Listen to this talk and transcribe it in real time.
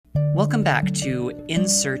Welcome back to In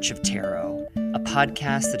Search of Tarot, a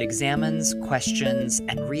podcast that examines, questions,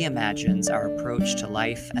 and reimagines our approach to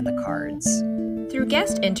life and the cards. Through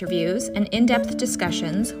guest interviews and in-depth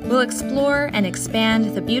discussions, we'll explore and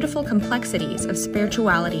expand the beautiful complexities of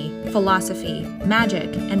spirituality, philosophy,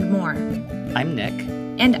 magic, and more. I'm Nick.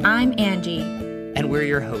 And I'm Angie. And we're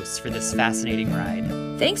your hosts for this fascinating ride.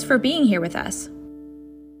 Thanks for being here with us.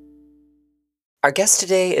 Our guest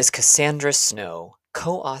today is Cassandra Snow,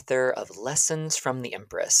 co-author of Lessons from the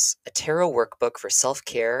Empress, a tarot workbook for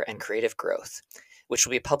self-care and creative growth, which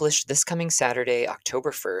will be published this coming Saturday,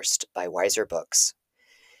 October 1st, by Wiser Books.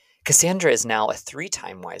 Cassandra is now a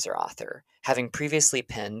 3-time Wiser author, having previously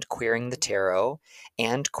penned Queering the Tarot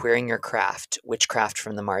and Queering Your Craft, Witchcraft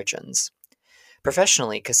from the Margins.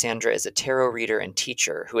 Professionally, Cassandra is a tarot reader and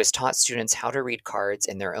teacher who has taught students how to read cards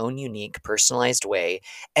in their own unique, personalized way,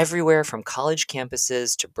 everywhere from college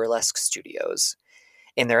campuses to burlesque studios.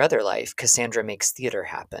 In their other life, Cassandra makes theater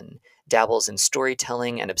happen, dabbles in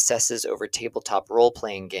storytelling and obsesses over tabletop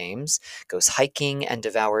role-playing games, goes hiking, and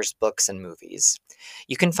devours books and movies.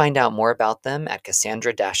 You can find out more about them at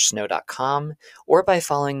cassandra-snow.com or by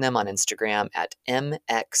following them on Instagram at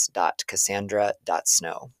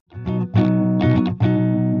mx.cassandra.snow.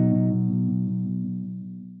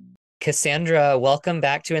 Cassandra, welcome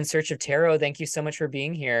back to In Search of Tarot. Thank you so much for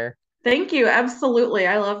being here. Thank you. Absolutely.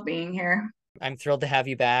 I love being here. I'm thrilled to have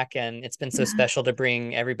you back, and it's been so special to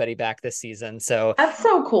bring everybody back this season. So that's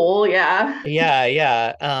so cool. Yeah.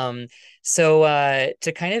 So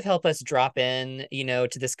to kind of help us drop in,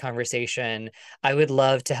 to this conversation, I would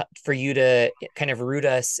love for you to kind of root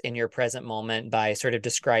us in your present moment by sort of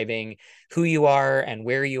describing who you are and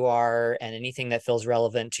where you are and anything that feels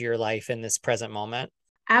relevant to your life in this present moment.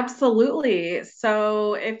 Absolutely.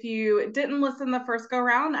 So if you didn't listen the first go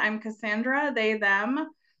round, I'm Cassandra, they, them.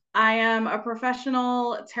 I am a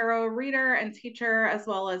professional tarot reader and teacher, as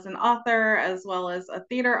well as an author, as well as a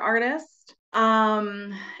theater artist.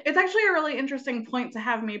 It's actually a really interesting point to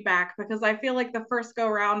have me back because I feel like the first go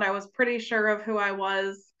round, I was pretty sure of who I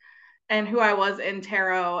was and who I was in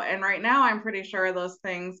tarot. And right now I'm pretty sure of those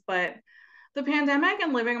things, but the pandemic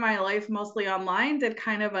and living my life mostly online did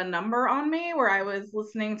kind of a number on me where I was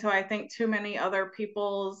listening to, I think, too many other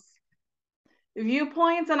people's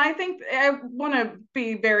viewpoints. And I think I want to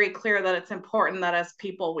be very clear that it's important that as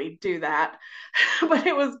people we do that. But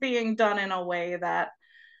it was being done in a way that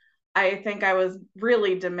I think I was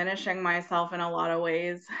really diminishing myself in a lot of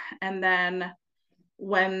ways. And then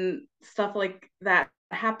when stuff like that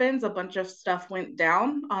happens, a bunch of stuff went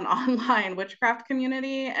down on online witchcraft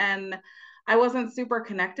community, and I wasn't super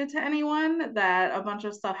connected to anyone that a bunch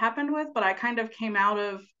of stuff happened with, but I kind of came out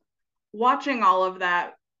of watching all of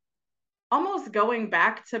that almost going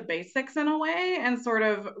back to basics in a way and sort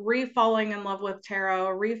of re-falling in love with tarot,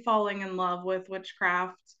 re-falling in love with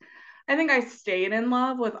witchcraft. I think I stayed in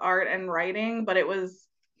love with art and writing, but it's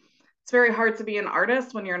very hard to be an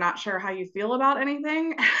artist when you're not sure how you feel about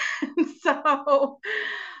anything. So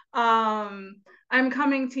I'm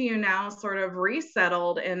coming to you now sort of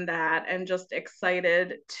resettled in that and just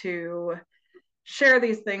excited to share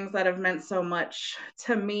these things that have meant so much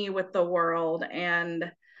to me with the world. And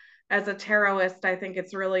as a tarotist, I think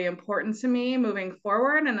it's really important to me moving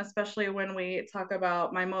forward, and especially when we talk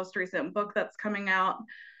about my most recent book that's coming out,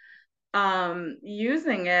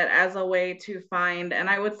 using it as a way to find, and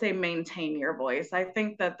I would say maintain your voice. I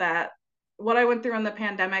think that what I went through in the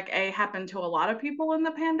pandemic, A, happened to a lot of people in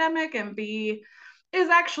the pandemic, and B, is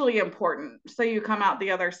actually important. So you come out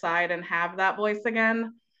the other side and have that voice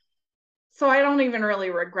again. So I don't even really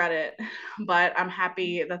regret it, but I'm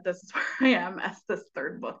happy that this is where I am as this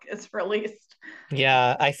third book is released.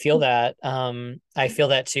 Yeah, I feel that. I feel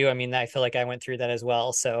that too. I mean, I feel like I went through that as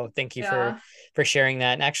well. So thank you for sharing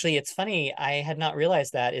that. And actually, it's funny, I had not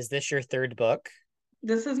realized that. Is this your third book?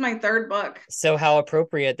 This is my third book. So how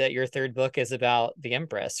appropriate that your third book is about the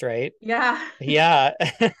Empress, right? Yeah. Yeah.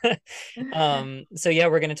 So yeah,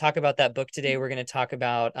 we're going to talk about that book today. We're going to talk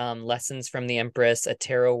about Lessons from the Empress, a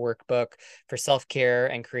tarot workbook for self-care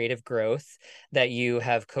and creative growth that you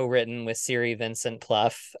have co-written with Siri Vincent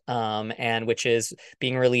Plouffe, and which is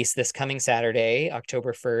being released this coming Saturday,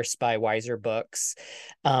 October 1st by Wiser Books.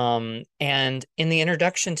 And in the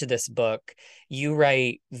introduction to this book, you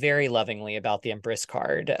write very lovingly about the Empress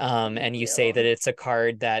card, and you say that it's a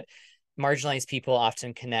card that marginalized people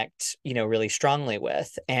often connect, really strongly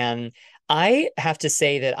with. And I have to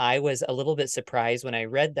say that I was a little bit surprised when I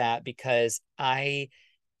read that because I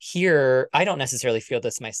hear, I don't necessarily feel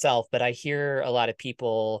this myself, but I hear a lot of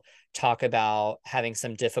people talk about having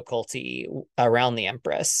some difficulty around the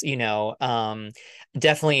Empress.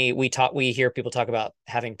 Definitely we hear people talk about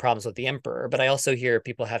having problems with the Emperor, but I also hear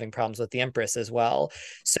people having problems with the Empress as well.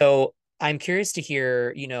 So I'm curious to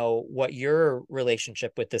hear, what your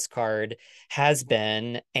relationship with this card has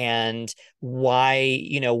been, and why,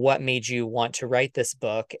 what made you want to write this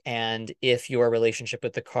book, and if your relationship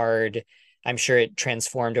with the card, I'm sure it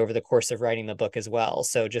transformed over the course of writing the book as well.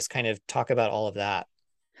 So just kind of talk about all of that.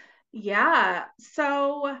 Yeah.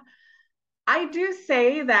 So I do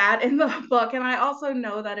say that in the book, and I also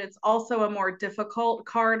know that it's also a more difficult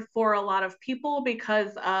card for a lot of people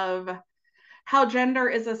because of how gender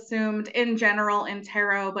is assumed in general in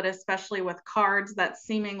tarot, but especially with cards that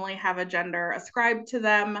seemingly have a gender ascribed to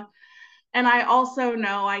them. And I also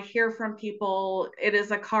know, I hear from people, it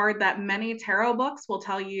is a card that many tarot books will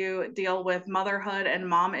tell you deal with motherhood and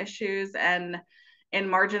mom issues, and in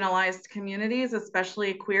marginalized communities,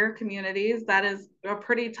 especially queer communities, that is a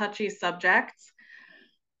pretty touchy subject.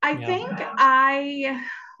 I Yeah. think I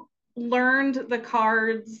learned the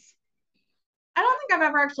cards. I don't think I've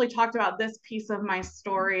ever actually talked about this piece of my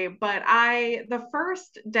story, but the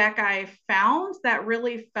first deck I found that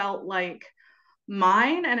really felt like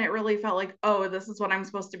mine, and it really felt like, oh, this is what I'm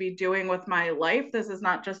supposed to be doing with my life. This is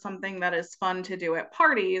not just something that is fun to do at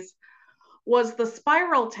parties, was the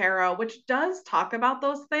Spiral Tarot, which does talk about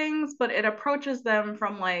those things, but it approaches them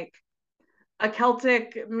from like a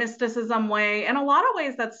Celtic mysticism way. In a lot of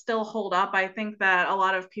ways that still hold up. I think that a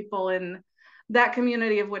lot of people in that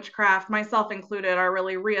community of witchcraft, myself included, are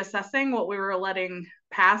really reassessing what we were letting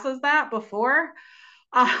pass as that before.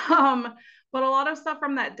 Um, but a lot of stuff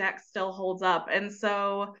from that deck still holds up. And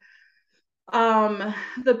so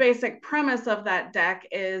the basic premise of that deck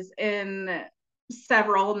is in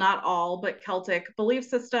several, not all, but Celtic belief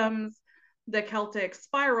systems. The Celtic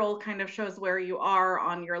spiral kind of shows where you are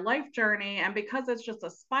on your life journey. And because it's just a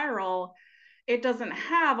spiral, it doesn't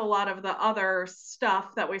have a lot of the other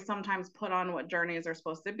stuff that we sometimes put on what journeys are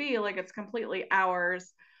supposed to be. Like, it's completely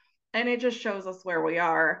ours, and it just shows us where we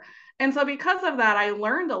are. And so because of that, I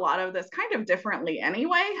learned a lot of this kind of differently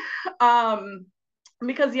anyway. Um,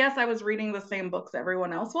 because yes, I was reading the same books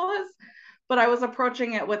everyone else was, but I was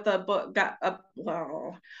approaching it with a book.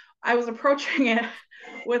 I was approaching it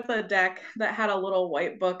with a deck that had a little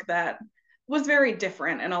white book that was very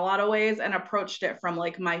different in a lot of ways, and approached it from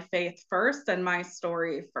like my faith first and my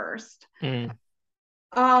story first. Mm.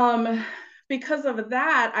 Um, because of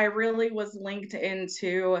that, I really was linked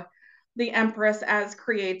into the Empress as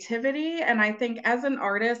creativity. And I think as an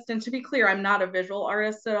artist, and to be clear, I'm not a visual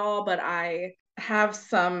artist at all, but I have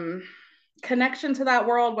some connection to that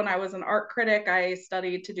world. When I was an art critic, I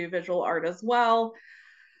studied to do visual art as well.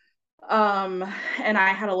 Um, and I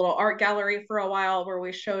had a little art gallery for a while where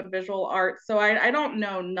we showed visual art. So I don't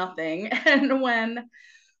know nothing. And when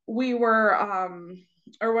we were,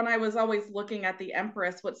 or when I was always looking at the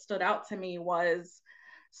Empress, what stood out to me was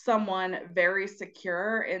someone very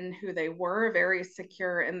secure in who they were, very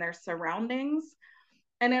secure in their surroundings,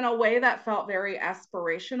 and in a way that felt very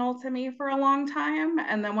aspirational to me for a long time.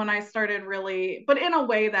 And then when I started really, but in a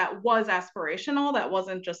way that was aspirational, that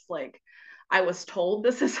wasn't just like I was told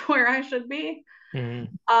this is where I should be. Mm.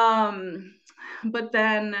 Um, but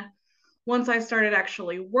then once I started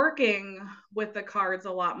actually working with the cards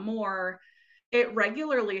a lot more, it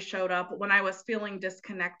regularly showed up when I was feeling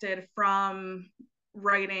disconnected from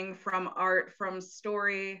writing, from art, from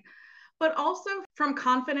story, but also from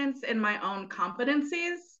confidence in my own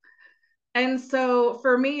competencies. And so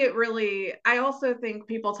for me, it really, I also think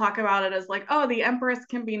people talk about it as like, oh, the Empress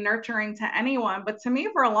can be nurturing to anyone. But to me,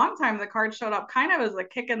 for a long time, the card showed up kind of as a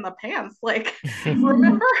kick in the pants. Like,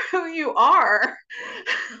 remember who you are.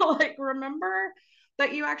 Like, remember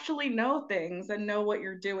that you actually know things and know what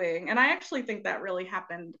you're doing. And I actually think that really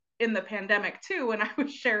happened in the pandemic too, when I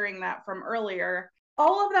was sharing that from earlier.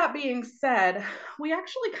 All of that being said, we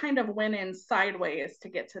actually kind of went in sideways to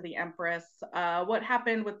get to the Empress. What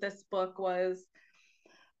happened with this book was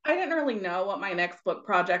I didn't really know what my next book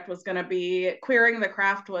project was going to be. Queering the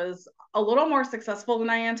Craft was a little more successful than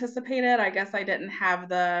I anticipated. I guess I didn't have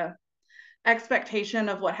the expectation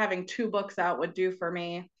of what having two books out would do for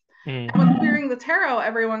me. Mm. And with Queering the Tarot,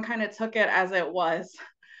 everyone kind of took it as it was.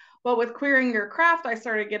 But with Queering Your Craft, I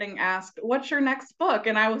started getting asked, "What's your next book?"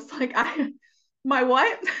 And I was like, my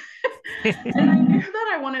what? And I knew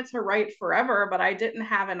that I wanted to write forever, but I didn't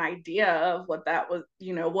have an idea of what that was,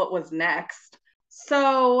 what was next.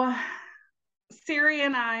 So Siri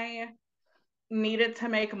and I needed to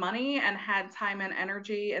make money and had time and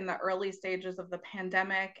energy in the early stages of the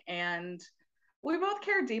pandemic. And We both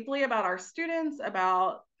care deeply about our students,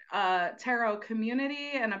 about tarot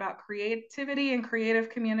community, and about creativity and creative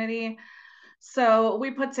community. So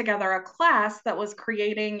we put together a class that was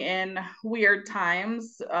creating in weird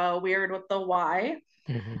times, weird with the Y.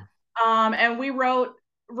 Mm-hmm. And we wrote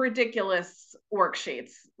ridiculous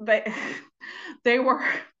worksheets. They were,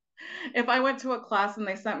 if I went to a class and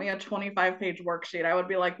they sent me a 25-page worksheet, I would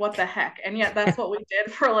be like, what the heck? And yet that's what we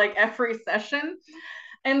did for like every session.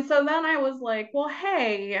 And so then I was like, well,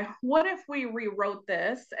 hey, what if we rewrote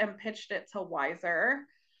this and pitched it to Wiser?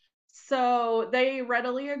 So they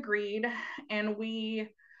readily agreed, and we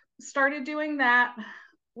started doing that.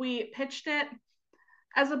 We pitched it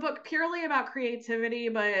as a book purely about creativity,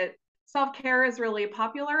 but self-care is really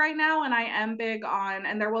popular right now. And I am big on,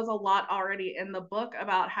 and there was a lot already in the book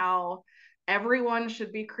about how everyone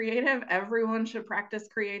should be creative, everyone should practice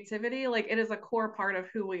creativity. Like, it is a core part of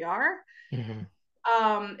who we are. Mm-hmm.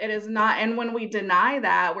 It is not, and when we deny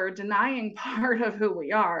that, we're denying part of who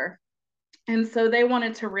we are. And so they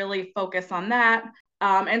wanted to really focus on that.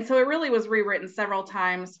 And so it really was rewritten several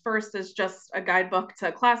times. First is just a guidebook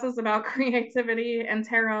to classes about creativity and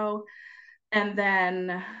tarot, and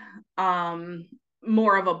then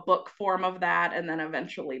more of a book form of that, and then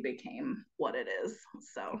eventually became what it is.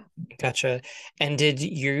 So Gotcha. And did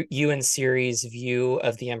you and Siri's view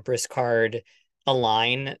of the Empress card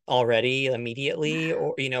align already immediately,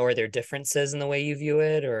 or are there differences in the way you view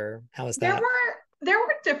it, or how is there that? were there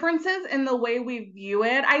were differences in the way we view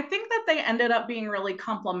it. I think that they ended up being really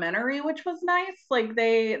complementary, which was nice. Like,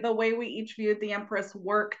 the way we each viewed the Empress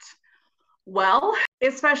worked well,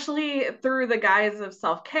 especially through the guise of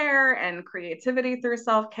self-care and creativity through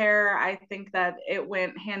self-care. I think that it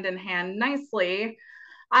went hand in hand nicely.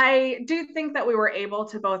 I do think that we were able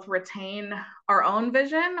to both retain our own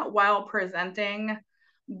vision while presenting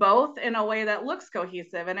both in a way that looks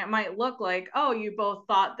cohesive. And it might look like, oh, you both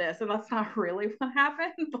thought this, and that's not really what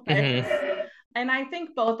happened. Mm-hmm. And I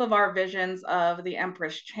think both of our visions of the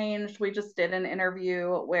Empress changed. We just did an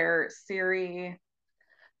interview where Siri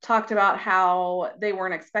talked about how they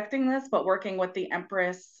weren't expecting this, but working with the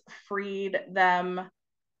Empress freed them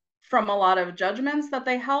from a lot of judgments that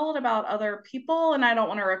they held about other people. And I don't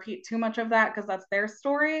want to repeat too much of that because that's their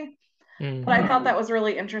story. But I thought that was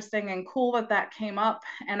really interesting and cool that that came up.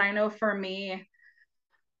 And I know for me,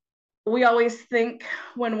 we always think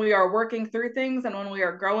when we are working through things and when we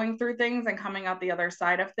are growing through things and coming out the other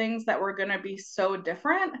side of things that we're going to be so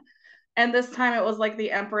different. And this time it was like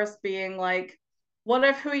the Empress being like, what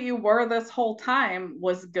if who you were this whole time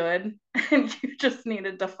was good and you just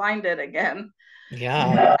needed to find it again?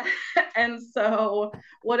 Yeah. And so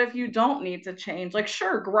what if you don't need to change? Like,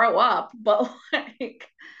 sure, grow up, but like,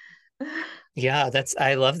 Yeah,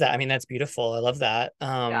 I love that. I mean, that's beautiful. I love that.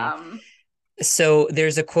 um, So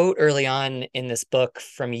there's a quote early on in this book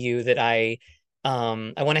from you that I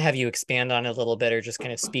want to have you expand on a little bit or just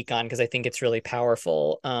kind of speak on because I think it's really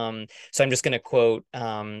powerful. So I'm just going to quote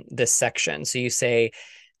this section. So you say,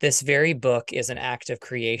 "This very book is an act of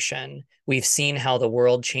creation. We've seen how the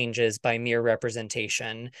world changes by mere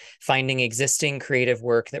representation, finding existing creative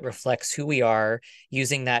work that reflects who we are,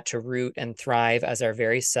 using that to root and thrive as our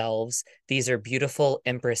very selves. These are beautiful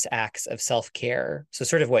Empress acts of self-care." So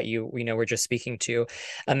sort of what you were just speaking to.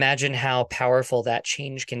 Imagine how powerful that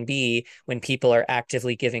change can be when people are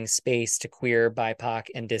actively giving space to queer, BIPOC,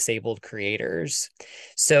 and disabled creators.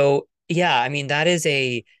 So yeah, I mean, that is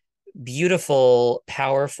a beautiful,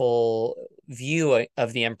 powerful view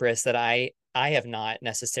of the Empress that I have not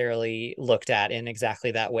necessarily looked at in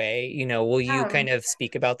exactly that way. Will you yeah, kind of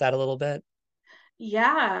speak about that a little bit?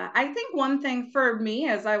 yeah. I think one thing for me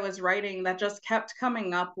as I was writing that just kept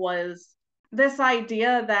coming up was this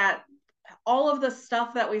idea that all of the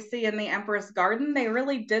stuff that we see in the Empress Garden, they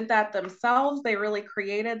really did that themselves. They really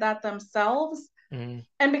created that themselves. Mm,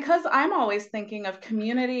 And because I'm always thinking of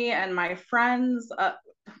community and my friends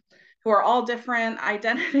who are all different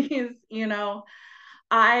identities,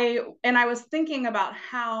 I was thinking about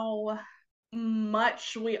how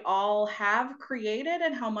much we all have created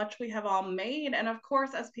and how much we have all made. And of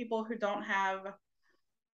course, as people who don't have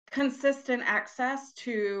consistent access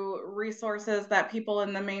to resources that people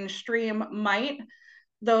in the mainstream might,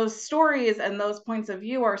 those stories and those points of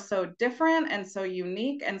view are so different and so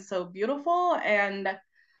unique and so beautiful. And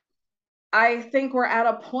I think we're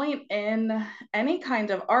at a point in any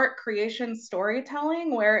kind of art creation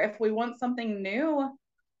storytelling where if we want something new,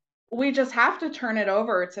 we just have to turn it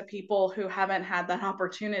over to people who haven't had that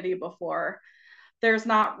opportunity before. There's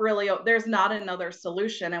not another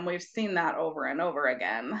solution, and we've seen that over and over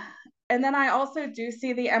again. And then I also do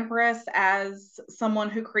see the Empress as someone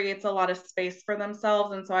who creates a lot of space for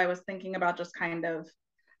themselves. And so I was thinking about just kind of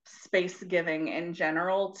space giving in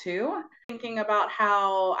general too. Thinking about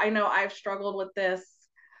how I know I've struggled with this,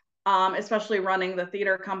 especially running the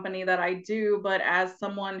theater company that I do, but as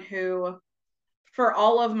someone who, for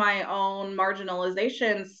all of my own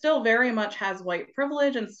marginalization, still very much has white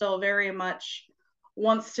privilege and still very much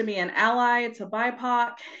wants to be an ally to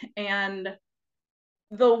BIPOC. And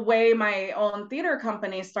the way my own theater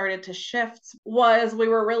company started to shift was we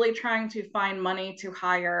were really trying to find money to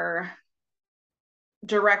hire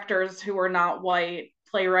directors who were not white,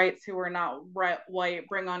 playwrights who were not white,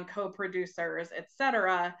 bring on co-producers,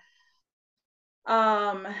 etc.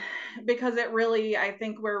 um because it really, I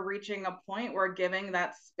think we're reaching a point where giving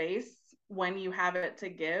that space when you have it to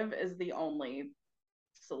give is the only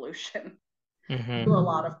solution to a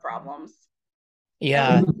lot of problems.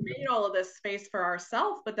 Yeah. And we made all of this space for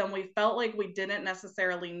ourselves, but then we felt like we didn't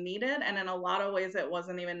necessarily need it, and in a lot of ways it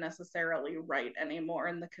wasn't even necessarily right anymore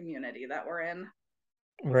in the community that we're in.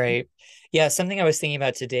 Right. Yeah. Something I was thinking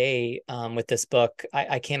about today with this book,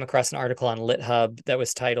 I came across an article on LitHub that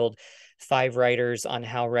was titled Five Writers on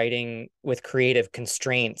How Writing with Creative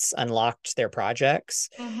Constraints Unlocked Their Projects.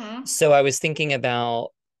 So I was thinking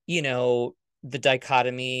about, you know, the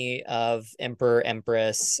dichotomy of Emperor,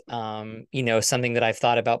 Empress. Something that I've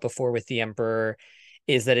thought about before with the Emperor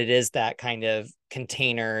is that it is that kind of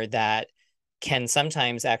container that can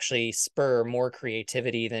sometimes actually spur more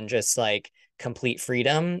creativity than just like complete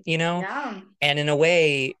freedom, Yeah. And in a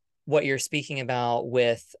way, what you're speaking about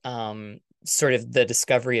with sort of the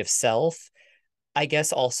discovery of self, I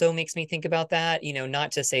guess also makes me think about that,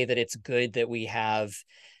 not to say that it's good that we have,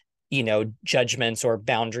 judgments or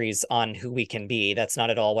boundaries on who we can be. That's not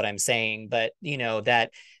at all what I'm saying, but,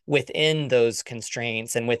 that within those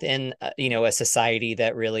constraints and within, a society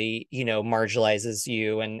that really, marginalizes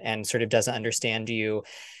you and sort of doesn't understand you,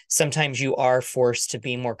 sometimes you are forced to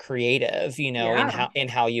be more creative, Yeah. in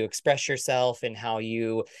how you express yourself and how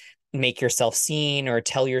you make yourself seen or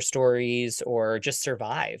tell your stories or just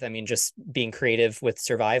survive. I mean, just being creative with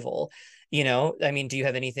survival, I mean,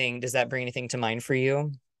 does that bring anything to mind for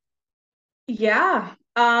you? Yeah.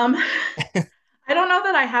 I don't know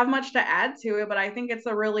that I have much to add to it, but I think it's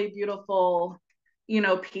a really beautiful,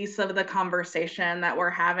 piece of the conversation that we're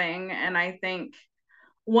having. And I think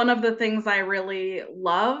one of the things I really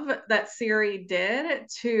love that Siri did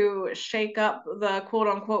to shake up the quote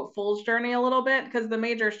unquote fool's journey a little bit, because the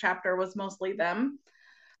majors chapter was mostly them,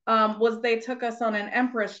 was they took us on an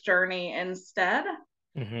Empress journey instead.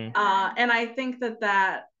 Mm-hmm. And I think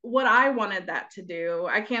that what I wanted that to do,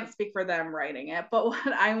 I can't speak for them writing it, but what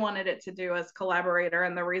I wanted it to do as collaborator,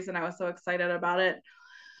 and the reason I was so excited about it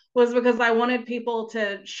was because I wanted people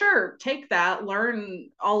to, sure, take that, learn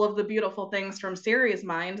all of the beautiful things from Siri's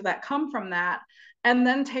mind that come from that, and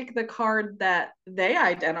then take the card that they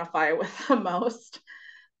identify with the most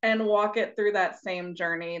and walk it through that same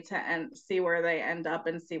journey to see where they end up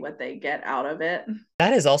and see what they get out of it.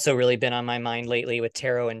 That has also really been on my mind lately with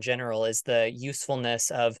tarot in general, is the usefulness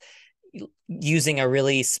of using a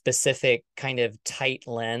really specific kind of tight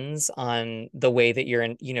lens on the way that you're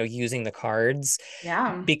using the cards,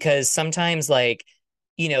 Yeah. because sometimes like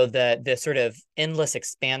the sort of endless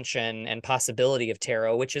expansion and possibility of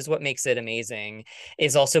tarot, which is what makes it amazing,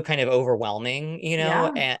 is also kind of overwhelming,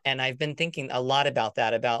 Yeah. and I've been thinking a lot about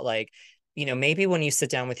that, about like, maybe when you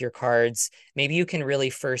sit down with your cards, maybe you can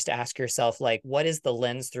really first ask yourself, like, what is the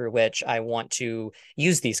lens through which I want to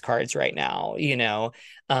use these cards right now,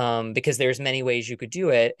 because there's many ways you could do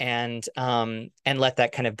it, and let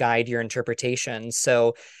that kind of guide your interpretation.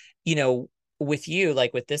 So, with you,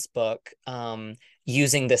 like with this book,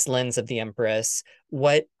 using this lens of the Empress,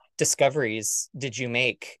 what discoveries did you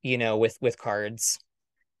make, with cards?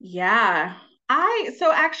 Yeah.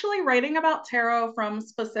 So actually writing about tarot from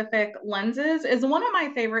specific lenses is one of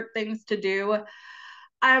my favorite things to do.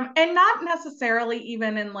 And not necessarily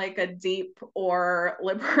even in like a deep or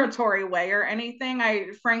liberatory way or anything.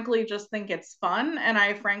 I frankly just think it's fun. And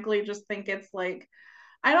I frankly just think it's like,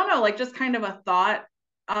 I don't know, like just kind of a thought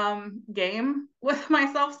game with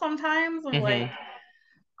myself sometimes of like,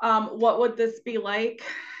 Mm-hmm. what would this be like?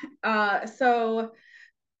 So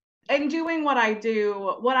in doing what I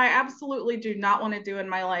do, what I absolutely do not want to do in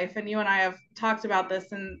my life, and you and I have talked about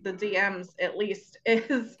this in the DMs at least,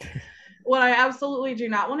 is what I absolutely do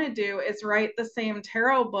not want to do is write the same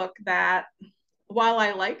tarot book that, while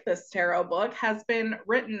I like this tarot book, has been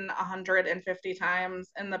written 150 times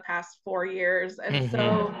in the past 4 years. And Mm-hmm.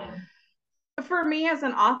 so for me as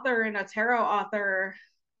an author and a tarot author,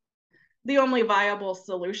 the only viable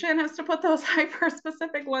solution is to put those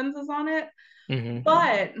hyper-specific lenses on it. Mm-hmm.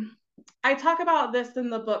 But I talk about this in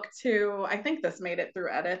the book too. I think this made it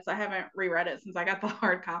through edits. I haven't reread it since I got the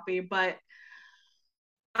hard copy, but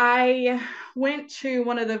I went to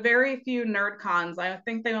one of the very few nerd cons. I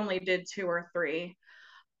think they only did 2 or 3.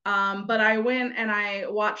 But I went and I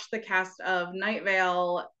watched the cast of Night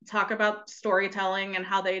Vale talk about storytelling and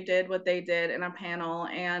how they did what they did in a panel.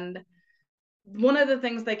 And one of the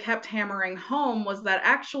things they kept hammering home was that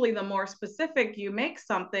actually the more specific you make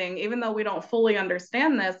something, even though we don't fully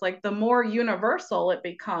understand this, like the more universal it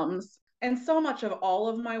becomes. And so much of all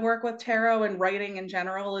of my work with tarot and writing in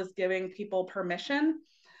general is giving people permission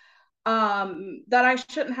that I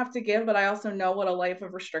shouldn't have to give, but I also know what a life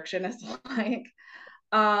of restriction is like.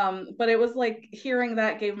 But it was like hearing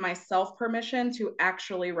that gave myself permission to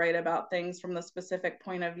actually write about things from the specific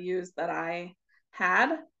point of views that I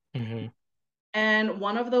had. Mm-hmm. And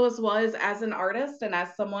one of those was as an artist and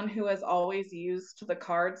as someone who has always used the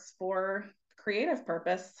cards for creative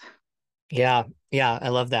purpose. Yeah, yeah, I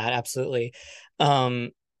love that. Absolutely.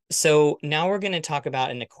 So now we're going to talk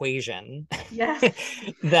about an equation Yes.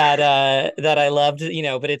 that I loved,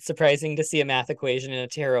 but it's surprising to see a math equation in a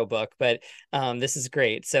tarot book, but this is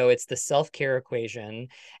great. So it's the self-care equation,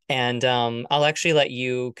 and I'll actually let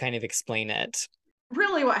you kind of explain it.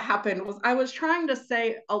 Really what happened was I was trying to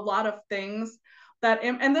say a lot of things that,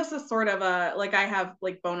 and this is sort of a, like I have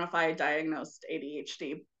like bona fide diagnosed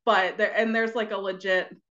ADHD, but there's like a legit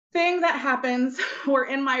thing that happens where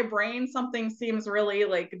in my brain something seems really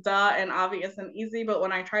like duh and obvious and easy, but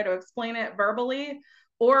when I try to explain it verbally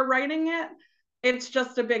or writing it, it's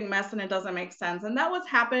just a big mess and it doesn't make sense. And that was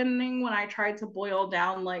happening when I tried to boil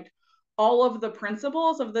down like all of the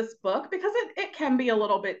principles of this book, because it can be a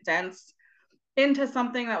little bit dense, into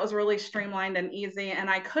something that was really streamlined and easy, and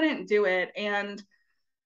I couldn't do it. And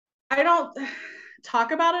I don't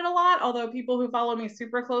talk about it a lot, although people who follow me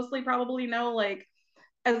super closely probably know, like,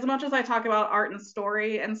 as much as I talk about art and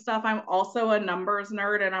story and stuff, I'm also a numbers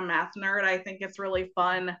nerd and a math nerd. I think it's really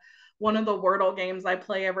fun. One of the Wordle games I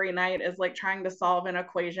play every night is like trying to solve an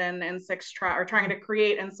equation in 6 tries, or trying to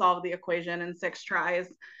create and solve the equation in 6 tries.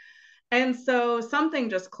 And so something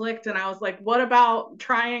just clicked, and I was like, what about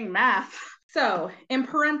trying math? So in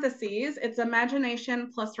parentheses, it's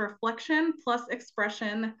imagination plus reflection plus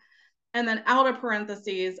expression, and then out of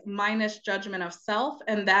parentheses, minus judgment of self,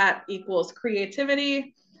 and that equals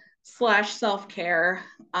creativity / self-care.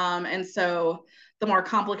 And so the more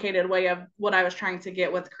complicated way of what I was trying to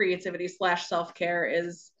get with creativity / self-care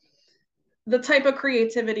is the type of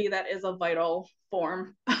creativity that is a vital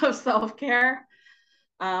form of self-care.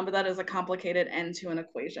 But that is a complicated end to an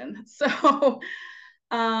equation. So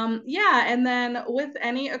yeah, and then with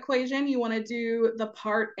any equation, you want to do the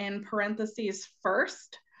part in parentheses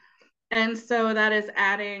first. And so that is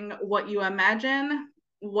adding what you imagine,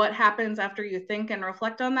 what happens after you think and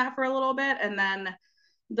reflect on that for a little bit, and then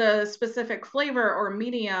the specific flavor or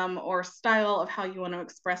medium or style of how you want to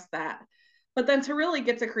express that. But then to really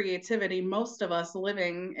get to creativity, most of us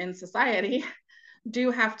living in society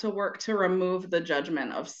do have to work to remove the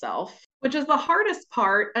judgment of self, which is the hardest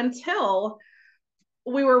part until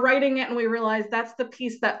we were writing it and we realized that's the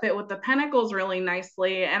piece that fit with the Pentacles really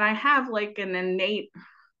nicely. And I have like an innate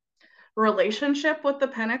relationship with the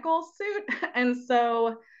Pentacles suit. And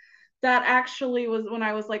so that actually was when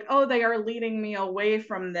I was like, oh, they are leading me away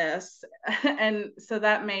from this. And so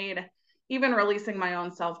that made even releasing my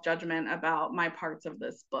own self-judgment about my parts of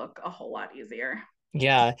this book a whole lot easier.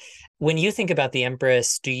 Yeah. When you think about the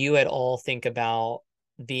Empress, do you at all think about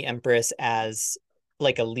the Empress as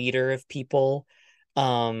like a leader of people?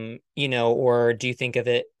 Or do you think of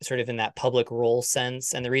it sort of in that public role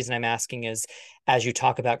sense? And the reason I'm asking is, as you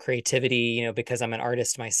talk about creativity, because I'm an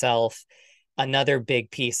artist myself, another big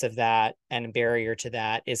piece of that and barrier to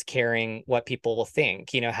that is caring what people will think,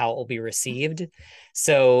 how it will be received.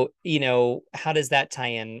 So, how does that tie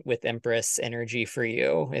in with Empress energy for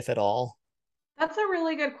you, if at all? That's a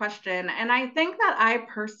really good question. And I think that I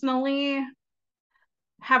personally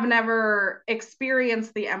have never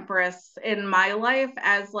experienced the Empress in my life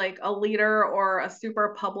as like a leader or a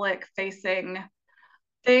super public facing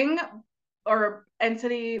thing or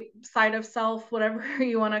entity, side of self, whatever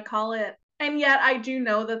you want to call it. And yet I do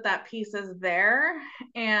know that that piece is there.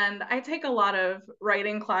 And I take a lot of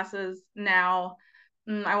writing classes now.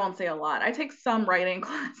 I won't say a lot. I take some writing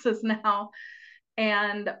classes now.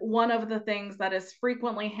 And one of the things that is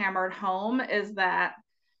frequently hammered home is that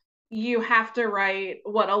you have to write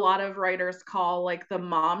what a lot of writers call like the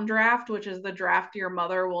mom draft, which is the draft your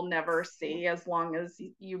mother will never see as long as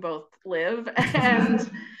you both live. And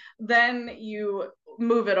then you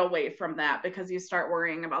move it away from that because you start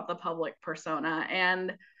worrying about the public persona.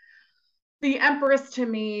 And the Empress to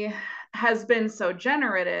me has been so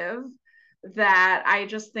generative that I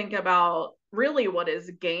just think about really what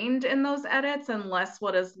is gained in those edits and less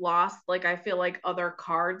what is lost. Like I feel like other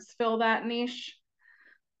cards fill that niche.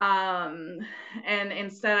 And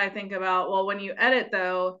instead I think about, well, when you edit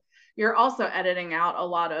though, you're also editing out a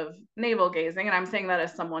lot of navel gazing. And I'm saying that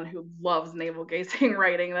as someone who loves navel gazing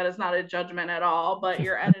writing. That is not a judgment at all, but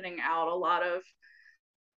you're editing out a lot of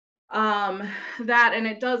that, and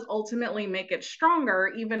it does ultimately make it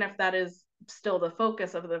stronger, even if that is still the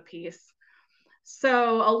focus of the piece.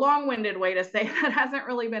 So a long-winded way to say that hasn't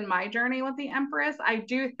really been my journey with the Empress. I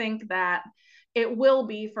do think that it will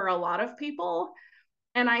be for a lot of people.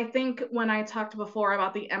 And I think when I talked before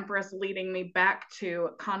about the Empress leading me back to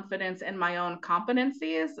confidence in my own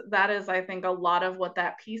competencies, that is, I think, a lot of what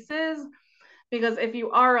that piece is. Because if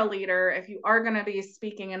you are a leader, if you are going to be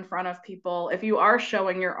speaking in front of people, if you are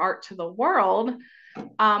showing your art to the world,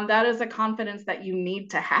 that is a confidence that you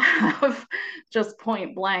need to have, just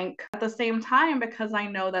point blank. At the same time, because I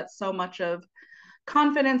know that so much of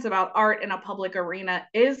confidence about art in a public arena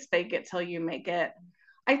is fake it till you make it.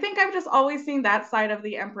 I think I've just always seen that side of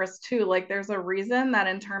the Empress too. Like there's a reason that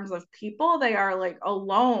in terms of people, they are like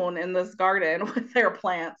alone in this garden with their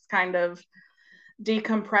plants, kind of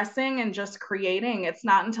decompressing and just creating. It's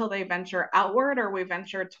not until they venture outward or we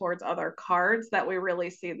venture towards other cards that we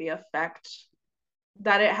really see the effect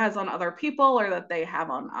that it has on other people or that they have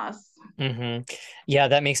on us. Mm-hmm. Yeah,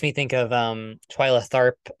 that makes me think of Twyla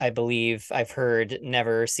Tharp, I believe I've heard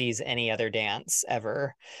never sees any other dance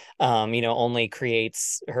ever. Only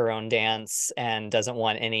creates her own dance and doesn't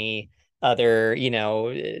want any other,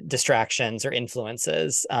 distractions or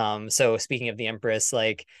influences. So speaking of the Empress,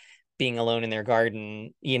 like being alone in their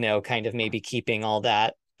garden, kind of maybe keeping all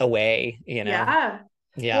that away. Yeah.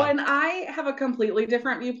 Well, Yeah. and I have a completely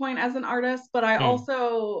different viewpoint as an artist, but I Mm.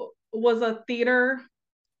 also was a theater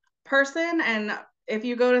person. And if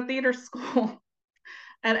you go to theater school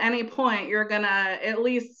at any point, you're going to at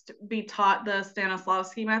least be taught the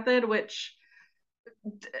Stanislavski method, which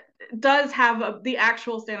does have the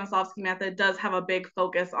actual Stanislavski method does have a big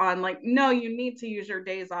focus on like, no, you need to use your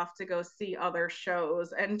days off to go see other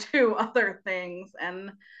shows and do other things.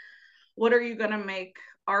 And what are you going to make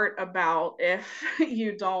art about if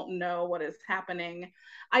you don't know what is happening?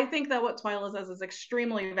 I think that what Twyla says is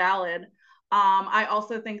extremely valid. I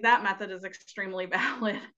also think that method is extremely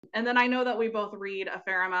valid. And then I know that we both read a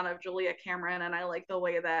fair amount of Julia Cameron, and I like the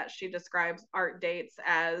way that she describes art dates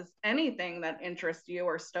as anything that interests you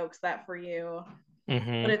or stokes that for you.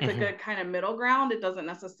 Mm-hmm, but it's mm-hmm. a good kind of middle ground. It doesn't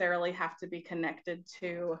necessarily have to be connected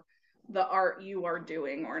to the art you are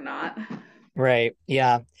doing or not. Right.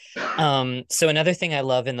 Yeah. So another thing I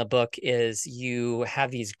love in the book is you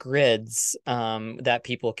have these grids that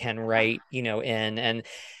people can write, in, and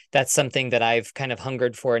that's something that I've kind of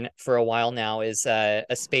hungered for a while now is a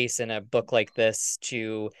space in a book like this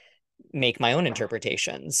to make my own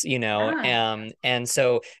interpretations, and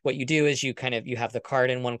so what you do is you have the card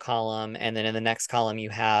in one column, and then in the next column you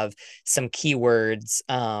have some keywords,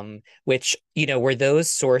 which, were those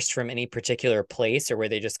sourced from any particular place, or were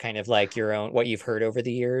they just kind of like your own, what you've heard over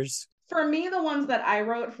the years? For me, the ones that I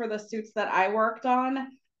wrote for the suits that I worked on,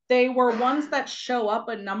 they were ones that show up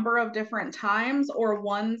a number of different times, or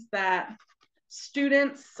ones that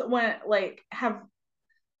students went like have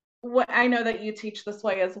what I know that you teach this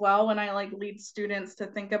way as well. When I like lead students to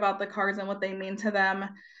think about the cards and what they mean to them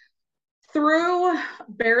through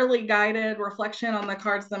barely guided reflection on the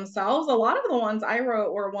cards themselves, a lot of the ones I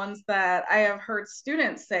wrote were ones that I have heard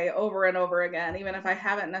students say over and over again, even if I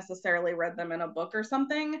haven't necessarily read them in a book or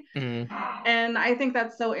something. Mm. And I think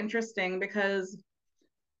that's so interesting because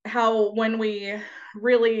how when we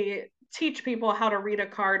really teach people how to read a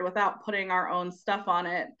card without putting our own stuff on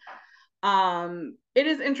it, it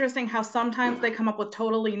is interesting how sometimes they come up with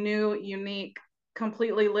totally new, unique,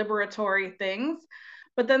 completely liberatory things.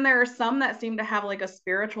 But then there are some that seem to have like a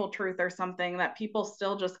spiritual truth or something that people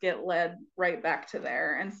still just get led right back to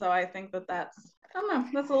there. And so I think that that's, I don't know,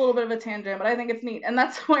 that's a little bit of a tangent, but I think it's neat. And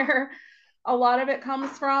that's where a lot of it comes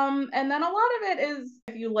from. And then a lot of it is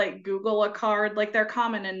if you like Google a card, like they're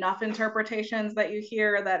common enough interpretations that you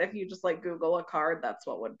hear that if you just like Google a card, that's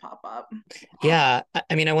what would pop up. Yeah,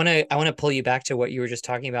 I mean, I want to pull you back to what you were just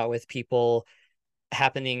talking about with people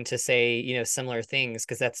happening to say, similar things,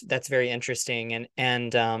 because that's very interesting.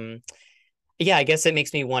 And yeah, I guess it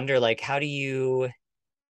makes me wonder, like, how do you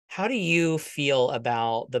feel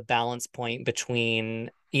about the balance point between,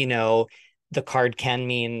 the card can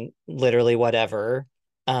mean literally whatever,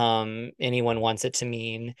 anyone wants it to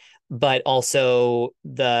mean, but also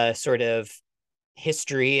the sort of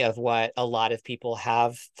history of what a lot of people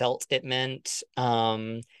have felt it meant.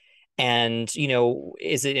 And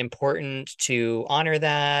is it important to honor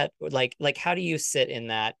that? Like how do you sit in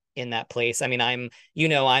that place? I mean,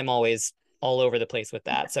 I'm always all over the place with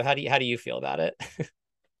that. So how do you feel about it? I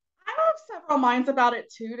have several minds about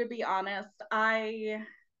it too, to be honest. I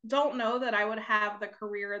don't know that I would have the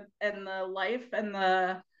career and the life and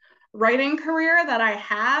the writing career that I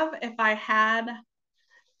have if I had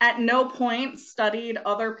at no point studied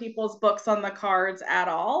other people's books on the cards at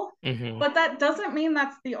all. Hmm. But that doesn't mean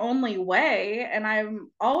that's the only way. And I've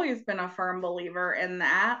always been a firm believer in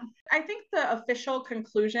that. I think the official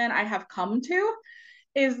conclusion I have come to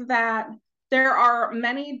is that there are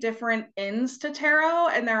many different ends to tarot,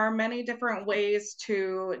 and there are many different ways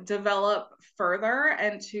to develop further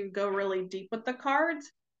and to go really deep with the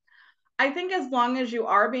cards. I think as long as you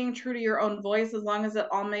are being true to your own voice, as long as it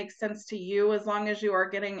all makes sense to you, as long as you are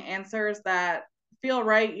getting answers that feel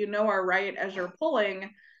right, are right as you're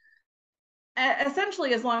pulling,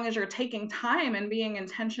 essentially, as long as you're taking time and being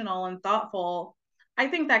intentional and thoughtful, I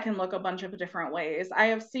think that can look a bunch of different ways. I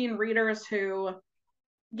have seen readers who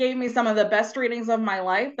gave me some of the best readings of my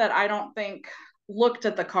life that I don't think looked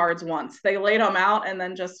at the cards once. They laid them out and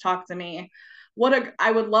then just talked to me.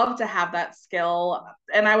 I would love to have that skill,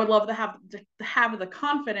 and I would love to have the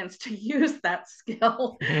confidence to use that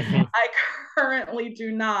skill. I currently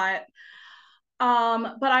do not.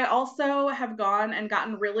 But I also have gone and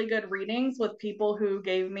gotten really good readings with people who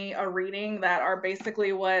gave me a reading that are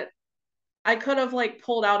basically what I could have like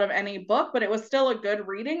pulled out of any book, but it was still a good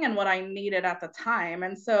reading and what I needed at the time.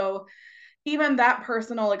 And so even that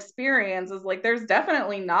personal experience is like there's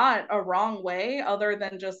definitely not a wrong way other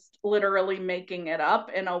than just literally making it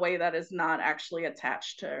up in a way that is not actually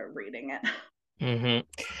attached to reading it. Hmm.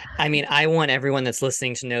 I mean, I want everyone that's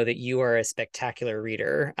listening to know that you are a spectacular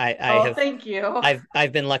reader. I Oh, have thank you.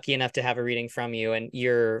 I've been lucky enough to have a reading from you, and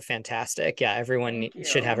you're fantastic. Yeah, everyone Thank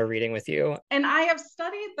should have a you. reading with you. And I have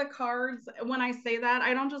studied the cards. When I say that,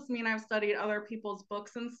 I don't just mean I've studied other people's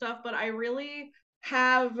books and stuff, but I really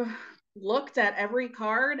have looked at every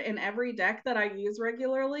card in every deck that I use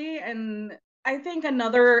regularly. And I think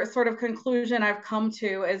another sort of conclusion I've come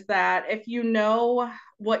to is that if you know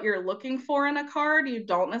what you're looking for in a card, you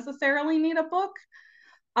don't necessarily need a book.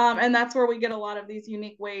 And that's where we get a lot of these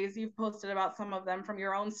unique ways. You've posted about some of them from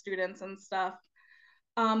your own students and stuff,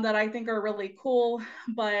 that I think are really cool.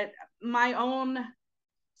 But my own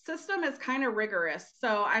system is kind of rigorous.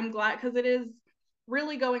 So I'm glad because it is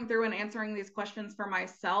really going through and answering these questions for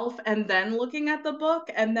myself and then looking at the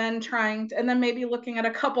book and then and then maybe looking at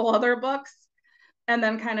a couple other books and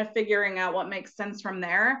then kind of figuring out what makes sense from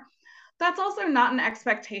there. That's also not an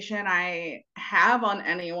expectation I have on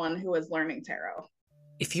anyone who is learning tarot.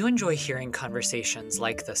 If you enjoy hearing conversations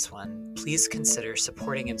like this one, please consider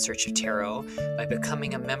supporting In Search of Tarot by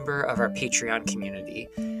becoming a member of our Patreon community.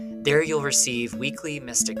 There you'll receive weekly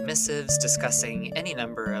mystic missives discussing any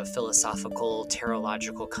number of philosophical,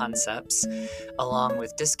 tarological concepts, along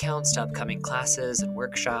with discounts to upcoming classes and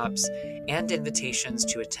workshops, and invitations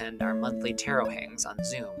to attend our monthly tarot hangs on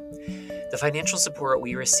Zoom. The financial support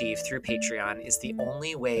we receive through Patreon is the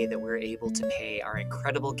only way that we're able to pay our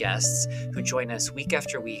incredible guests who join us week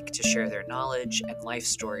after week to share their knowledge and life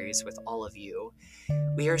stories with all of you.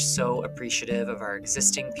 We are so appreciative of our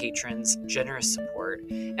existing patrons' generous support,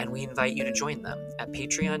 and we invite you to join them at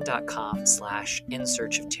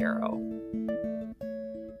patreon.com/insearchoftarot.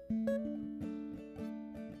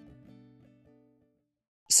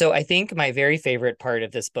 So I think my very favorite part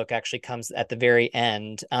of this book actually comes at the very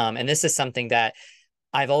end. And this is something that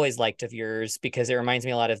I've always liked of yours because it reminds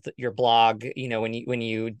me a lot of your blog, when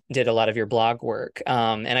you did a lot of your blog work.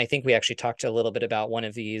 And I think we actually talked a little bit about one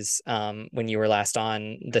of these when you were last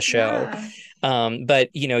on the show. Yeah. But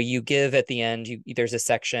you give at the end, there's a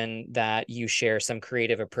section that you share some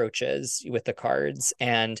creative approaches with the cards.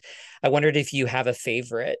 And I wondered if you have a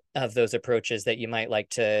favorite of those approaches that you might like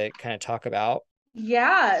to kind of talk about.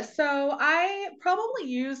 Yeah, so I probably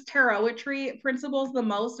use tarotry principles the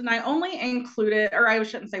most, and I only include it, or I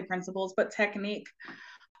shouldn't say principles, but technique.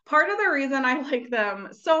 Part of the reason I like them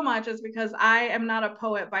so much is because I am not a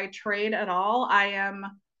poet by trade at all. I am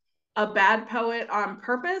a bad poet on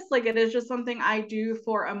purpose. Like it is just something I do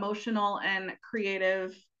for emotional and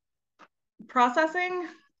creative processing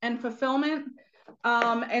and fulfillment.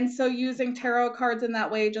 And so using tarot cards in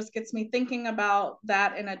that way just gets me thinking about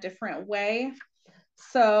that in a different way.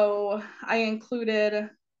 So I included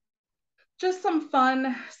just some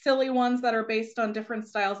fun, silly ones that are based on different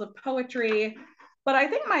styles of poetry. But I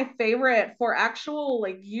think my favorite for actual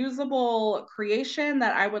like usable creation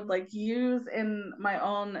that I would like use in my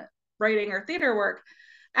own writing or theater work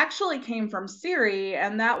actually came from Siri,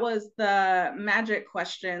 and that was the magic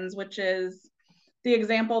questions, which is the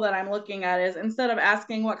example that I'm looking at is instead of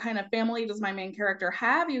asking what kind of family does my main character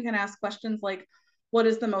have, you can ask questions like, what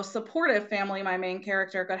is the most supportive family my main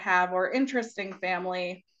character could have, or interesting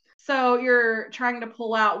family. So you're trying to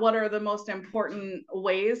pull out what are the most important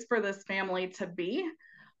ways for this family to be,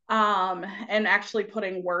 and actually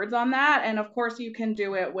putting words on that. And of course, you can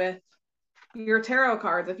do it with your tarot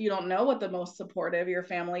cards. If you don't know what the most supportive your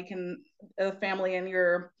family can, the family in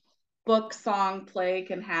your book, song, play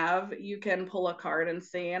can have, you can pull a card and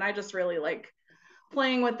see. And I just really like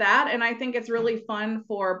playing with that. And I think it's really fun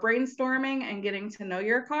for brainstorming and getting to know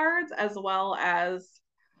your cards, as well as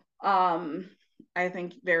I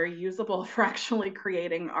think very usable for actually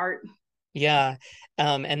creating art. Yeah.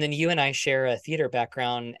 And then you and I share a theater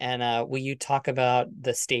background, and will you talk about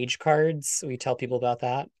the stage cards? Will you tell people about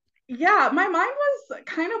that? Yeah, my mind was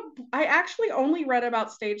kind of, I actually only read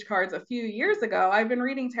about stage cards a few years ago. I've been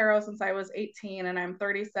reading tarot since I was 18 and I'm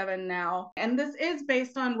 37 now. And this is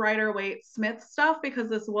based on Rider Waite Smith stuff because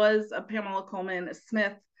this was a Pamela Coleman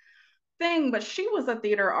Smith thing, but she was a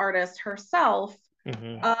theater artist herself.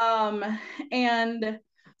 Mm-hmm. And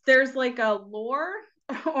there's like a lore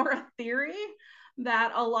or a theory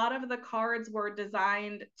that a lot of the cards were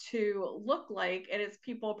designed to look like it is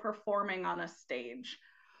people performing on a stage.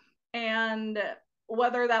 And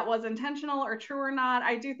whether that was intentional or true or not,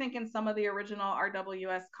 I do think in some of the original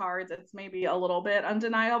RWS cards, it's maybe a little bit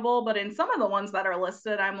undeniable. But in some of the ones that are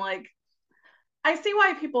listed, I'm like, I see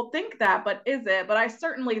why people think that, but is it? But I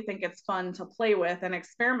certainly think it's fun to play with and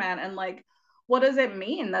experiment. And like, what does it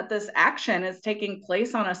mean that this action is taking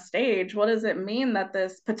place on a stage? What does it mean that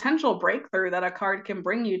this potential breakthrough that a card can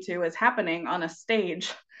bring you to is happening on a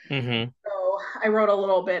stage? Mm-hmm. So I wrote a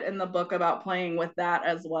little bit in the book about playing with that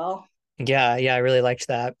as well. Yeah, yeah, I really liked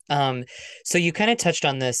that. So you kind of touched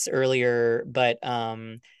on this earlier, but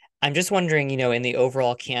I'm just wondering, in the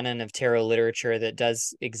overall canon of tarot literature that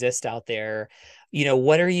does exist out there,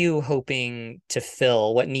 what are you hoping to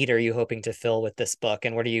fill? What need are you hoping to fill with this book,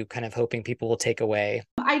 and what are you kind of hoping people will take away?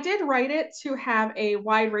 I did write it to have a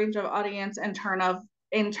wide range of audience in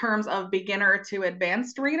terms of beginner to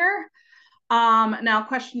advanced reader. Now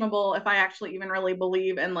questionable if I actually even really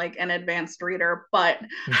believe in like an advanced reader, but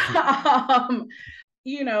um,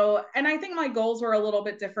 and I think my goals were a little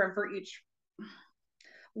bit different for each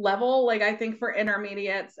level. Like I think for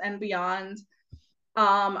intermediates and beyond,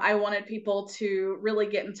 I wanted people to really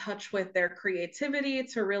get in touch with their creativity,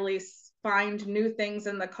 to really find new things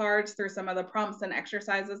in the cards through some of the prompts and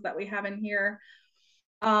exercises that we have in here.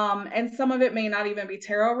 And some of it may not even be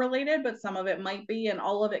tarot related, but some of it might be, and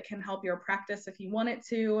all of it can help your practice if you want it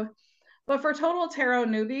to. But for total tarot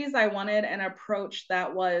newbies, I wanted an approach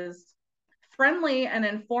that was friendly and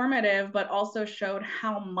informative, but also showed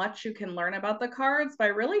how much you can learn about the cards by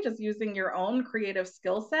really just using your own creative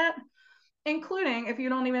skill set, including if you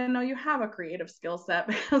don't even know you have a creative skill set,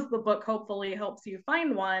 because the book hopefully helps you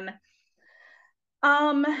find one.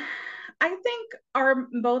 Um, I think our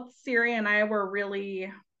both Siri and I were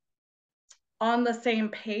really on the same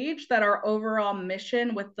page that our overall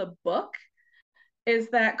mission with the book is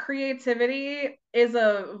that creativity is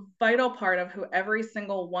a vital part of who every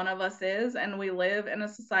single one of us is. And we live in a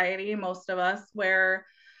society, most of us, where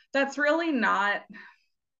that's really not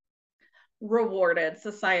rewarded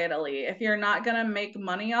societally. If you're not going to make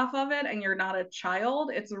money off of it and you're not a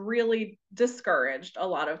child, it's really discouraged a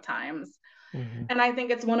lot of times. Mm-hmm. And I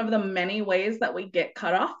think it's one of the many ways that we get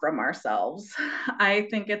cut off from ourselves. I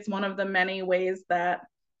think it's one of the many ways that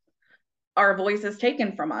our voice is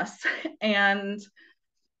taken from us. And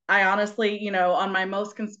I honestly, on my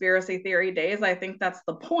most conspiracy theory days, I think that's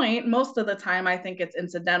the point. Most of the time, I think it's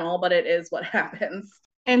incidental, but it is what happens.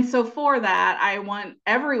 And so, for that, I want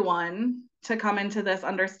everyone to come into this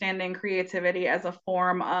understanding creativity as a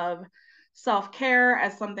form of self care,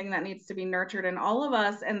 as something that needs to be nurtured in all of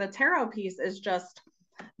us. And the tarot piece is just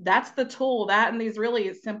that's the tool, that and these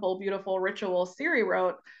really simple, beautiful rituals Siri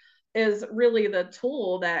wrote is really the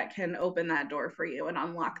tool that can open that door for you and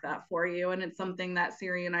unlock that for you. And it's something that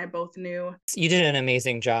Siri and I both knew. You did an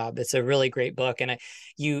amazing job. It's a really great book, and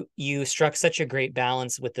you struck such a great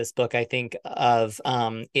balance with this book. I think of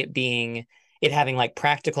it having like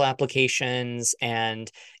practical applications and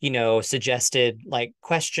suggested like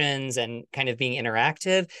questions and kind of being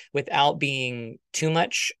interactive without being too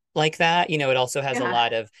much like that. It also has Yeah. a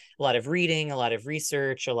lot of reading, a lot of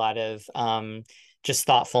research, a lot of just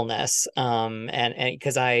thoughtfulness. And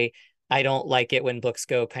because I don't like it when books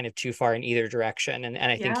go kind of too far in either direction. And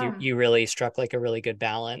I think Yeah, you really struck like a really good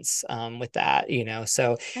balance with that,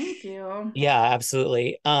 So thank you. yeah,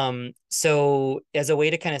 absolutely. So as a way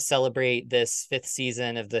to kind of celebrate this fifth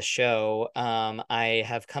season of the show, I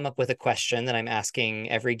have come up with a question that I'm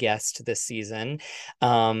asking every guest this season.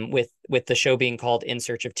 With the show being called In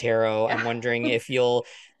Search of Tarot, Yeah. I'm wondering if you'll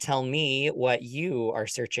tell me what you are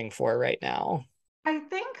searching for right now. I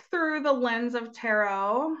think through the lens of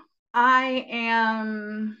tarot, I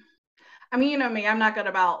am, I mean, you know me, I'm not good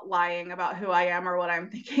about lying about who I am or what I'm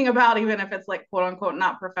thinking about, even if it's like quote unquote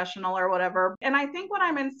not professional or whatever. And I think what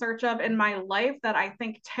I'm in search of in my life that I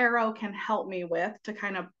think tarot can help me with to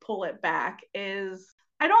kind of pull it back is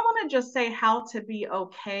I don't want to just say how to be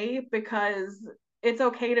okay because it's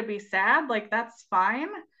okay to be sad. Like, that's fine.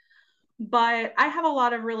 But I have a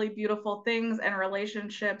lot of really beautiful things and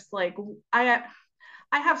relationships. Like, I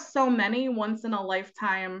have so many once in a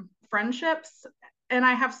lifetime friendships, and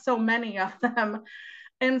I have so many of them.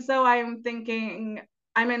 And so I'm thinking,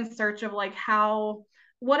 I'm in search of like,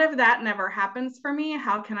 what if that never happens for me?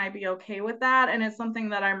 How can I be okay with that? And it's something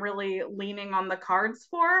that I'm really leaning on the cards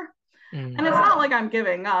for. And it's not like I'm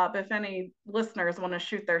giving up if any listeners want to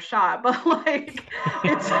shoot their shot, but like,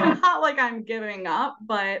 it's not like I'm giving up,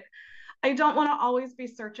 but I don't want to always be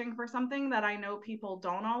searching for something that I know people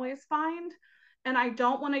don't always find. And I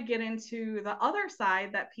don't want to get into the other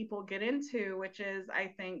side that people get into, which is, I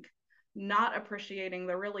think, not appreciating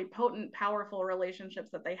the really potent, powerful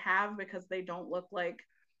relationships that they have because they don't look like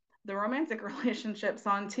the romantic relationships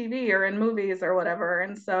on TV or in movies or whatever.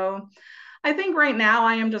 And so I think right now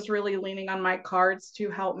I am just really leaning on my cards to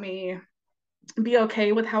help me be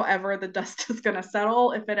okay with however the dust is going to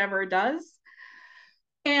settle, if it ever does.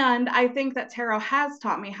 And I think that tarot has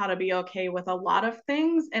taught me how to be okay with a lot of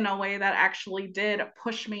things in a way that actually did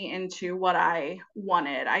push me into what I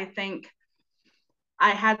wanted. I think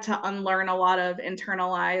I had to unlearn a lot of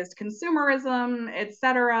internalized consumerism,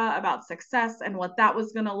 etc., about success and what that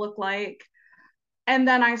was going to look like. And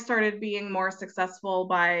then I started being more successful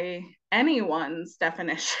by anyone's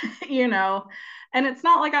definition, you know. And it's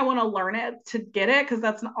not like I want to learn it to get it, because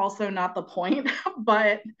that's also not the point.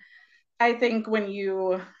 But I think if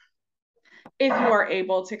you are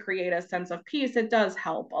able to create a sense of peace, it does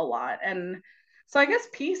help a lot. And so I guess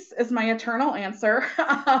peace is my eternal answer.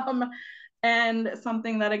 And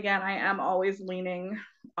something that, again, I am always leaning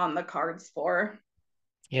on the cards for.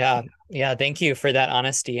 Yeah, yeah. Thank you for that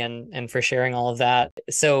honesty and for sharing all of that.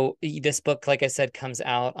 So this book, like I said, comes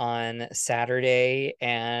out on Saturday,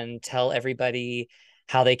 and tell everybody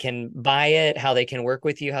how they can buy it, how they can work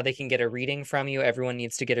with you, how they can get a reading from you. Everyone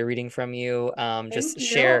needs to get a reading from you. Just Thank you.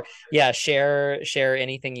 share, yeah, share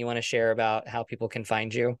anything you want to share about how people can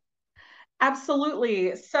find you.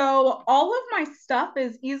 Absolutely. So all of my stuff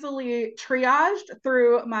is easily triaged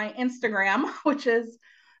through my Instagram, which is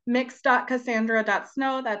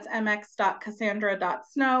mix.cassandra.snow. That's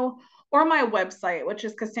mx.cassandra.snow, or my website, which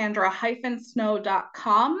is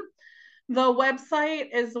cassandra-snow.com. The website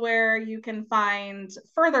is where you can find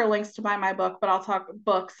further links to buy my book, but I'll talk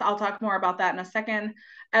books. I'll talk more about that in a second,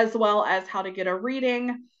 as well as how to get a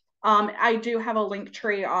reading. I do have a link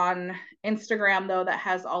tree on Instagram, though, that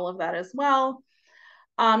has all of that as well.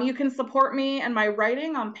 You can support me and my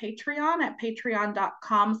writing on Patreon at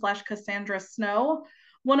patreon.com/Cassandra Snow.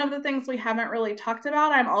 One of the things we haven't really talked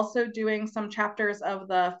about, I'm also doing some chapters of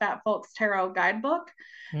the Fat Folks Tarot Guidebook.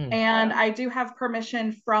 Hmm. And I do have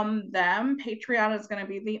permission from them. Patreon is going to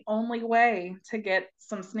be the only way to get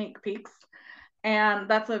some sneak peeks. And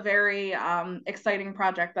that's a very exciting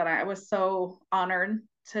project that I was so honored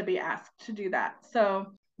to be asked to do that.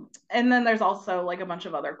 So, and then there's also like a bunch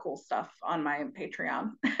of other cool stuff on my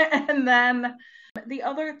Patreon. And then the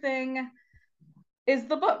other thing is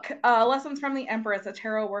the book, Lessons from the Empress, a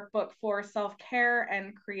tarot workbook for self-care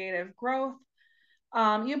and creative growth.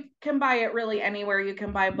 You can buy it really anywhere you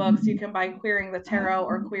can buy books. You can buy Queering the Tarot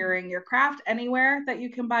or Queering Your Craft anywhere that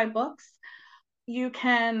you can buy books. You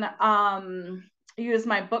can use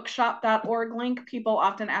my bookshop.org link. People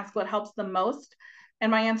often ask what helps the most.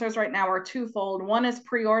 And my answers right now are twofold. One is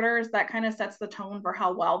pre-orders. That kind of sets the tone for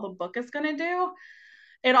how well the book is going to do.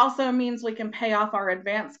 It also means we can pay off our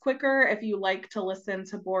advance quicker. If you like to listen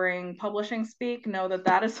to boring publishing speak, know that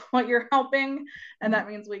that is what you're helping. And that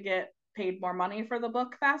means we get paid more money for the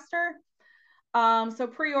book faster. So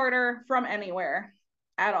pre-order from anywhere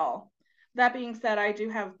at all. That being said, I do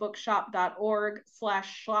have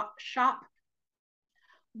bookshop.org/shop,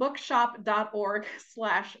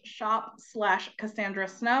 bookshop.org/shop/Cassandra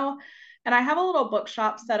Snow. And I have a little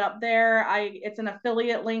bookshop set up there. It's an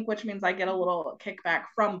affiliate link, which means I get a little kickback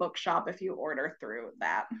from Bookshop if you order through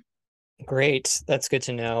that. Great. That's good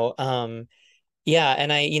to know. Yeah,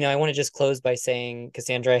 and I want to just close by saying,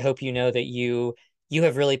 Cassandra, I hope you know that you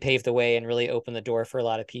have really paved the way and really opened the door for a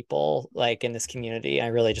lot of people like in this community. I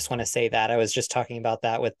really just want to say that. I was just talking about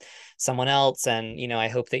that with someone else, and I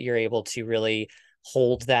hope that you're able to really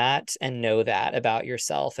hold that and know that about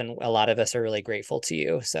yourself. And a lot of us are really grateful to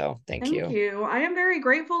you. So thank Thank you. you. I am very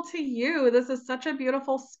grateful to you. This is such a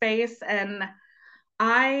beautiful space, and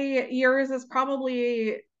yours is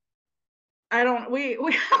probably, I don't, we have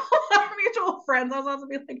a lot of mutual friends. I was about to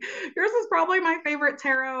be like, yours is probably my favorite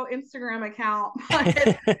tarot Instagram account, but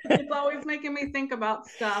it's always making me think about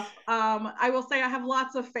stuff. I will say I have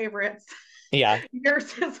lots of favorites. Yeah.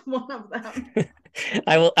 Yours is one of them.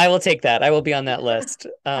 I will take that. I will be on that list.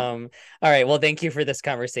 All right. Well, thank you for this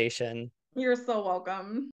conversation. You're so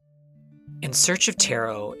welcome. In Search of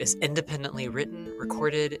Tarot is independently written,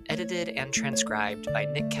 recorded, edited, and transcribed by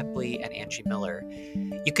Nick Kepley and Angie Miller.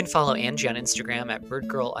 You can follow Angie on Instagram at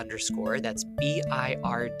birdgirl_, that's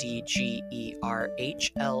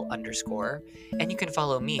BIRDGERHL_, and you can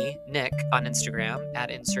follow me, Nick, on Instagram at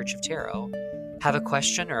In Search of Tarot. Have a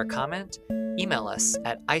question or a comment? Email us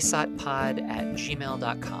at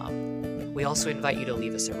isotpod@gmail.com. We also invite you to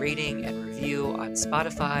leave us a rating and review on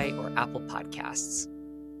Spotify or Apple Podcasts.